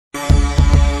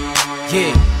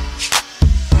Yeah.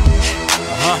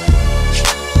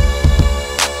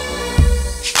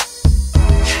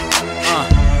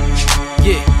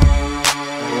 Yeah.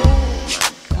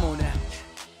 Come on now.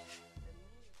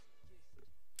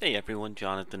 Hey everyone,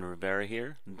 Jonathan Rivera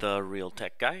here, the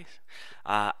Real-TechGuy.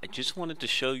 I just wanted to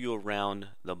show you around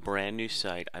the brand new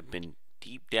site. I've been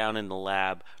deep down in the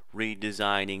lab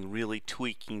redesigning, really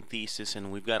tweaking Thesis, and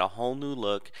we've got a whole new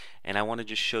look, and I want to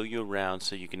just show you around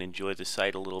so you can enjoy the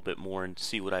site a little bit more and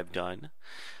see what I've done.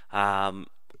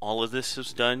 All of this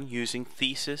is done using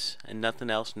Thesis and nothing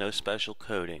else, no special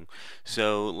coding.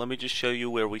 So let me just show you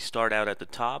where we start out at the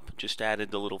top. Just added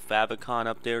the little favicon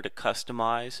up there to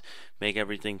customize, make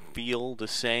everything feel the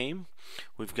same.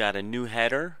 We've got a new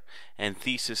header, and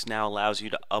Thesis now allows you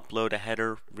to upload a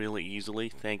header really easily,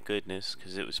 thank goodness,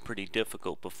 because it was pretty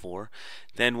difficult before.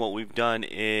 Then what we've done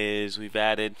is we've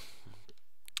added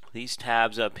these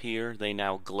tabs up here. They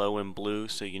now glow in blue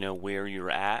so you know where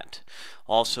you're at.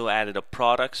 Also added a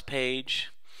products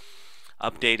page,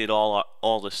 updated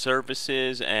all the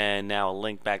services, and now a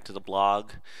link back to the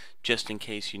blog just in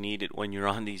case you need it when you're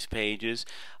on these pages.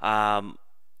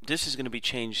 This is going to be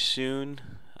changed soon.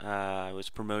 I was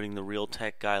promoting the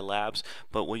Real-TechGuy Labs,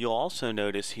 but what you'll also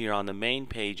notice here on the main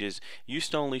pages, used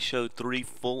to only show 3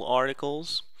 full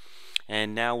articles,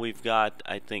 and now we've got,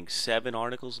 I think, 7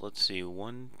 articles. Let's see,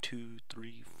 1, 2,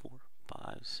 3, 4,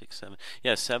 5, 6, 7.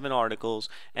 Yeah, 7 articles,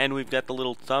 and we've got the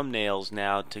little thumbnails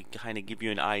now to kind of give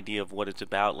you an idea of what it's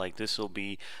about. Like this will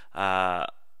be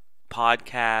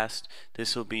podcast,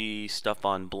 this will be stuff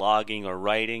on blogging or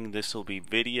writing, this will be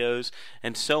videos,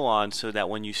 and so on, so that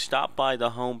when you stop by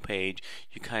the home page,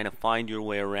 you kind of find your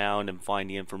way around and find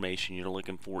the information you're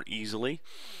looking for easily.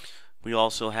 We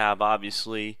also have,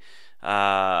 obviously,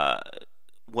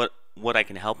 what I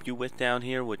can help you with down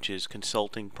here, which is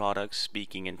consulting, products,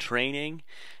 speaking, and training.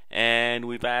 And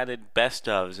we've added best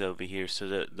ofs over here, so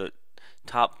the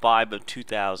top 5 of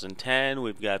 2010.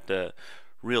 We've got the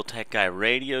Real-TechGuy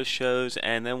radio shows,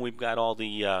 and then we've got all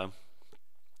the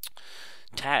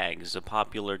tags, the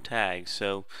popular tags.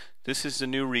 So this is the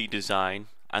new redesign.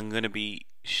 I'm going to be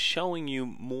showing you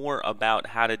more about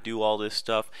how to do all this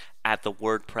stuff at the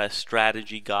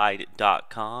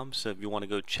WordPressStrategyGuide.com. So if you want to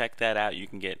go check that out, you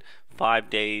can get 5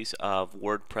 days of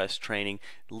WordPress training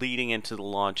leading into the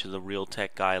launch of the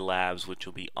Real-TechGuy Labs, which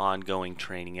will be ongoing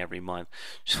training every month.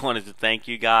 Just wanted to thank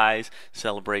you guys,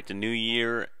 celebrate the new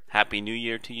year. Happy New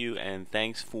Year to you, and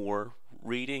thanks for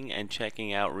reading and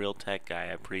checking out Real-TechGuy. I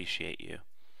appreciate you.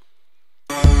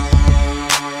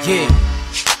 Yeah.